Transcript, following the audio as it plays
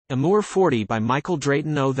Amour 40 by Michael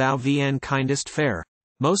Drayton. O thou vnkindest fayre,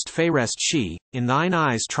 most fayrest shee, in thine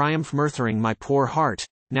eyes triumph murthering my poor heart,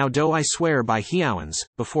 now do I sweare by heauens,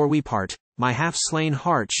 before we part, my halfe-slaine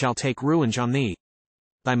heart shall take reuenge on thee.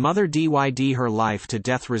 Thy mother did her life to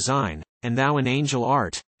death resigne, and thou an angel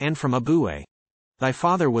art, and from aboue. Thy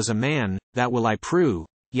father was a man, that will I proue,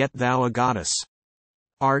 yet thou a goddess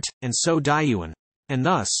art, and so diuine. And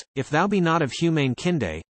thus, if thou be not of humaine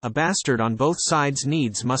kinde, a bastard on both sides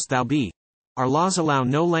needs must thou be. Our laws allow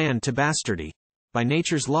no land to bastardy. By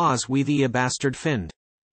nature's laws we thee a bastard finde.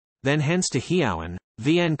 Then hence to heauen,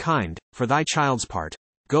 vnkind, for thy child's part.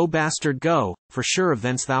 Go bastard go, for sure of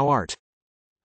thence thou art.